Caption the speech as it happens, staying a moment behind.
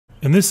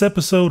In this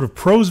episode of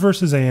Pros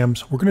vs.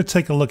 AMs, we're going to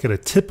take a look at a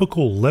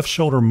typical left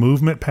shoulder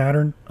movement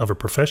pattern of a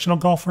professional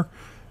golfer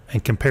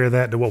and compare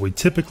that to what we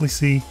typically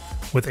see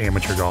with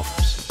amateur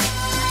golfers.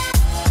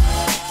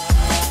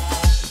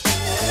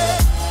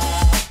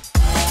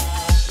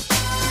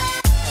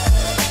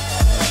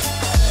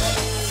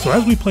 So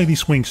as we play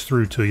these swings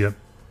through to you,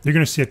 you're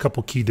going to see a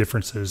couple key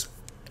differences.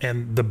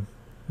 And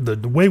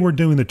the way we're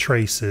doing the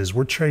trace is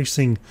we're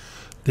tracing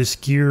this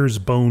gears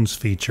bones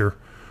feature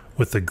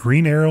with the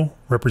green arrow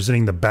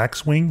representing the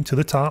backswing to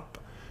the top,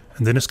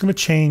 and then it's going to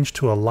change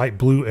to a light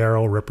blue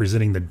arrow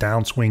representing the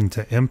downswing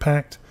to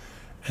impact,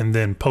 and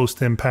then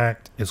post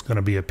impact it's going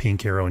to be a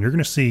pink arrow. And you're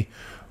going to see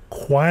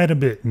quite a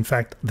bit, in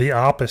fact the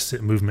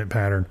opposite movement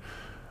pattern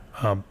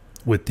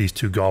with these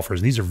two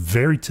golfers. These are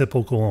very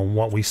typical on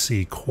what we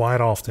see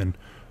quite often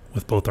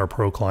with both our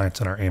pro clients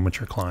and our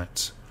amateur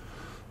clients.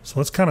 So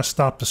let's kind of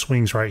stop the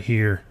swings right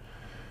here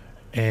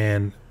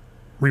and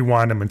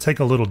rewind them and take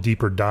a little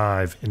deeper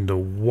dive into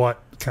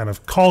what kind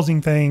of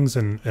causing things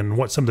and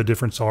what some of the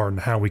differences are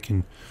and how we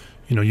can,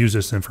 use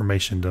this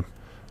information to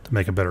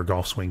make a better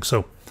golf swing.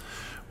 So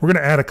we're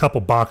going to add a couple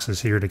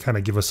boxes here to kind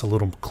of give us a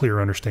little clearer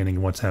understanding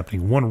of what's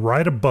happening. One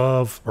right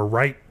above or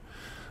right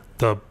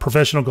the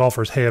professional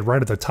golfer's head,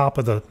 right at the top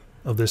of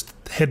this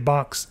head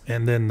box,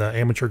 and then the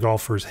amateur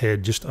golfer's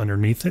head just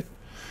underneath it.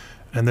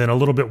 And then a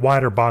little bit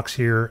wider box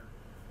here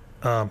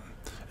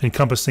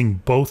encompassing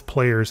both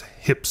players'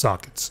 hip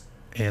sockets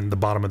and the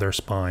bottom of their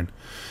spine.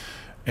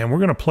 And we're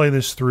going to play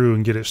this through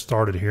and get it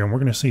started here, and we're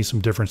going to see some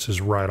differences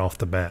right off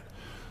the bat.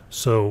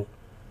 So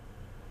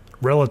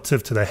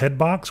relative to the head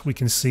box, we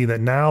can see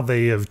that now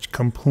they have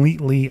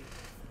completely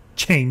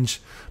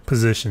changed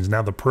positions.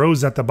 Now the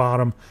pro's at the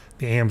bottom,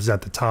 the AM's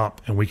at the top,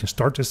 and we can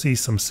start to see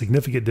some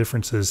significant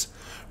differences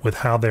with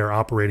how they're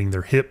operating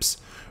their hips,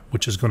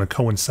 which is going to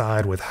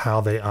coincide with how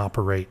they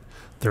operate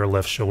their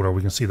left shoulder.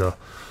 We can see the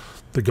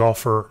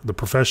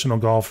professional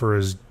golfer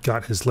has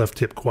got his left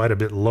hip quite a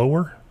bit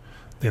lower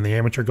than the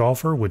amateur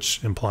golfer,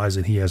 which implies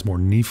that he has more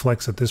knee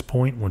flex at this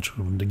point, which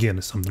again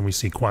is something we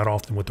see quite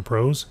often with the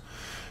pros.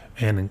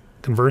 And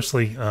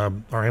conversely,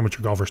 our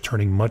amateur golfer is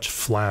turning much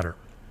flatter.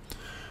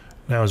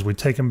 Now, as we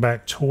take him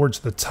back towards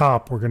the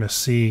top, we're going to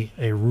see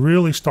a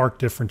really stark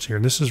difference here.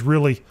 And this is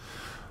really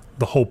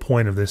the whole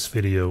point of this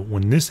video.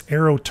 When this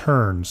arrow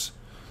turns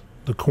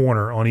the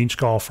corner on each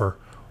golfer,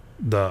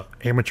 the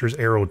amateur's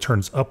arrow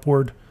turns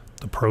upward,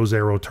 the pro's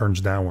arrow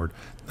turns downward.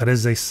 That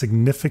is a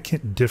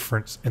significant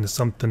difference, and it's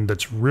something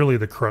that's really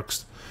the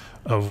crux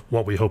of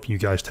what we hope you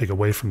guys take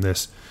away from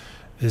this,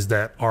 is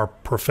that our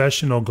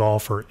professional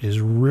golfer is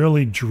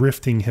really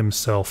drifting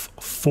himself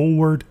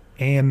forward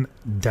and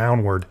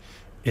downward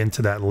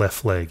into that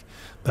left leg.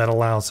 That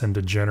allows him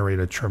to generate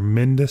a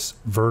tremendous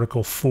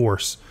vertical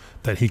force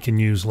that he can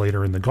use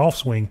later in the golf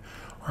swing.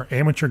 Our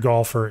amateur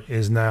golfer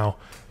is now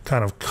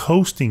kind of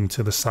coasting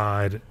to the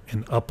side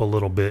and up a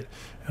little bit.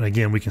 And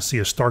again, we can see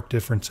a stark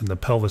difference in the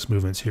pelvis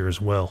movements here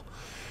as well.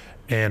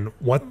 And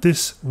what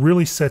this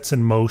really sets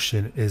in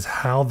motion is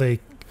how they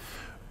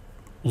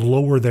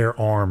lower their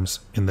arms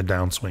in the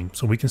downswing.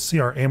 So we can see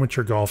our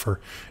amateur golfer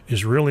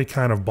is really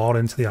kind of bought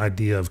into the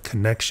idea of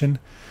connection,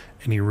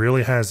 and he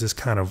really has this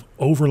kind of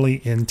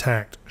overly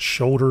intact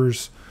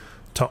shoulders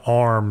to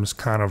arms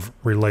kind of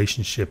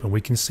relationship. And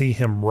we can see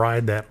him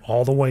ride that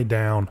all the way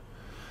down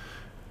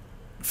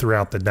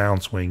throughout the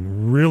downswing,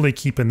 really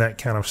keeping that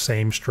kind of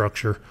same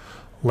structure.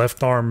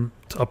 Left arm,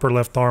 upper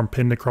left arm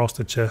pinned across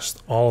the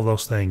chest, all of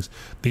those things.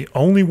 The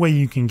only way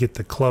you can get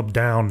the club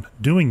down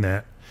doing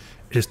that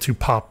is to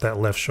pop that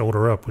left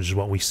shoulder up, which is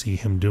what we see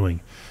him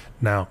doing.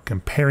 Now,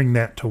 comparing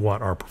that to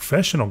what our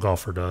professional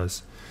golfer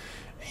does,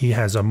 he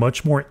has a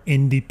much more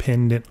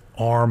independent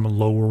arm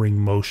lowering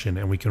motion,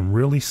 and we can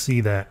really see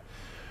that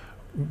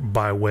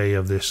by way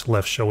of this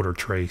left shoulder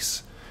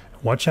trace.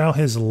 Watch how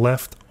his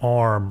left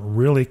arm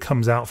really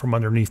comes out from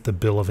underneath the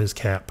bill of his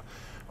cap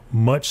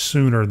much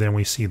sooner than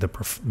we see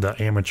the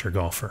amateur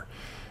golfer.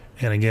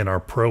 And again, our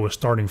pro is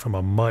starting from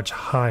a much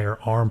higher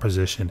arm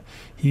position.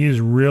 He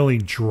is really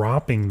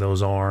dropping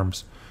those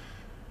arms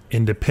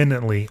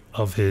independently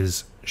of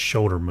his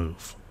shoulder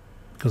move,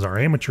 because our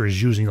amateur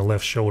is using the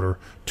left shoulder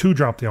to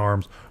drop the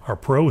arms. Our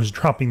pro is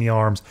dropping the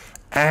arms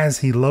as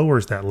he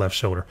lowers that left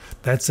shoulder.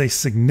 That's a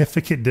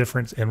significant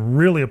difference, and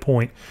really a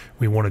point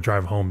we want to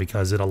drive home,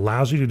 because it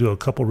allows you to do a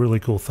couple really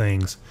cool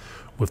things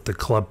with the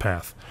club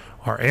path.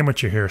 Our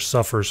amateur here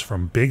suffers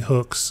from big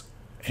hooks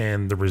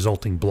and the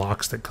resulting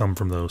blocks that come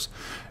from those.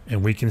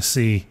 And we can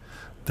see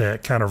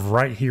that kind of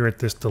right here at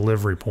this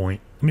delivery point.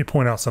 Let me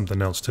point out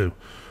something else too.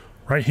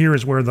 Right here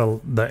is where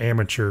the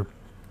amateur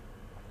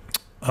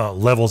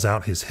levels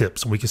out his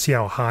hips. And we can see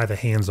how high the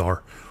hands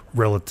are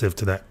relative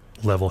to that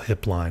level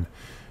hip line.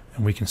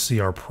 And we can see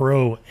our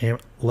pro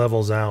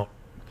levels out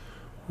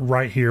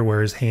right here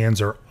where his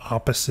hands are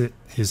opposite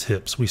his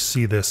hips. We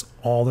see this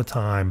all the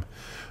time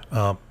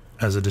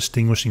as a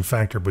distinguishing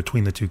factor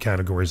between the two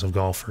categories of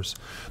golfers.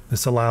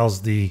 This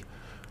allows the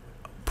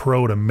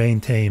pro to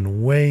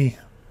maintain way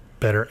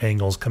better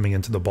angles coming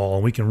into the ball.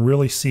 And we can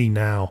really see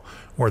now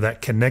where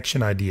that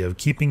connection idea of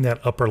keeping that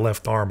upper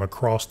left arm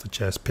across the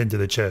chest, pinned to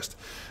the chest,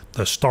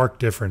 the stark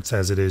difference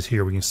as it is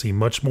here. We can see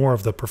much more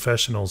of the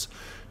professional's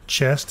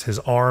chest. His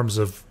arms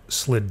have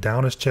slid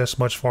down his chest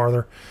much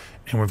farther,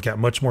 and we've got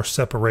much more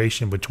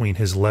separation between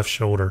his left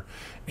shoulder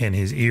and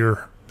his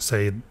ear,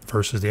 say,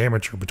 versus the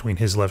amateur between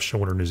his left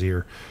shoulder and his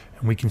ear.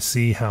 And we can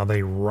see how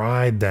they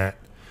ride that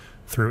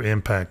through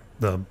impact.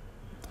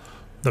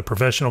 The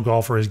professional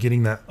golfer is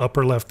getting that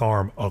upper left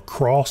arm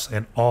across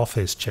and off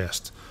his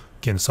chest.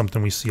 Again,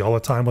 something we see all the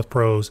time with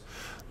pros.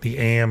 The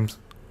AMs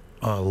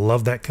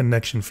love that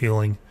connection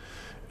feeling,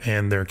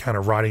 and they're kind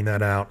of riding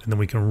that out. And then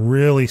we can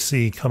really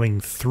see coming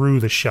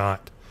through the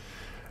shot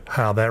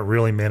how that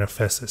really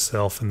manifests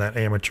itself, and that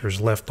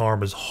amateur's left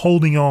arm is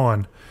holding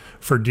on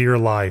for dear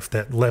life.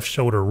 That left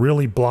shoulder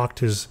really blocked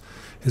his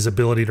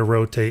ability to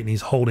rotate, and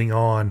he's holding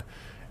on,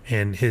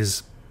 and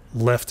his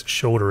left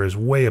shoulder is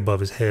way above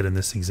his head in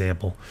this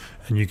example.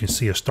 And you can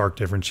see a stark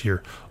difference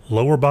here.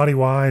 Lower body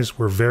wise,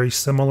 we're very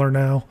similar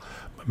now,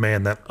 but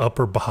man, that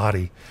upper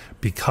body,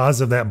 because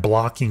of that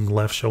blocking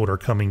left shoulder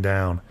coming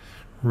down,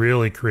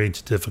 really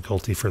creates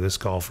difficulty for this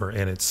golfer.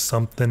 And it's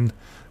something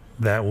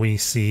that we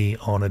see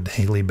on a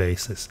daily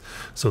basis.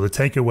 So the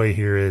takeaway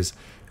here is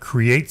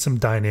create some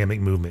dynamic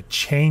movement,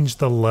 change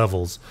the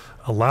levels,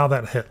 allow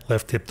that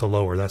left hip to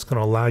lower. That's going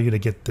to allow you to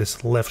get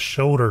this left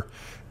shoulder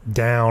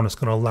down. It's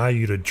going to allow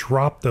you to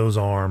drop those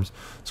arms.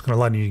 It's going to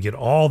allow you to get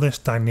all this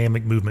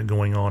dynamic movement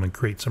going on and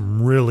create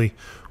some really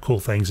cool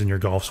things in your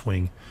golf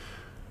swing.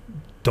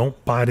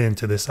 Don't bite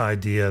into this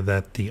idea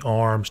that the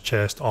arms,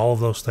 chest, all of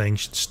those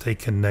things should stay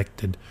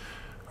connected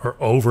or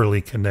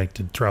overly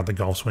connected throughout the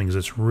golf swings.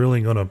 It's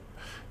really going to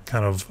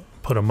kind of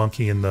put a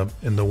monkey in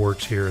the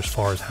works here as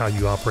far as how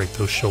you operate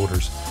those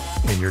shoulders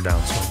in your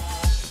downswing.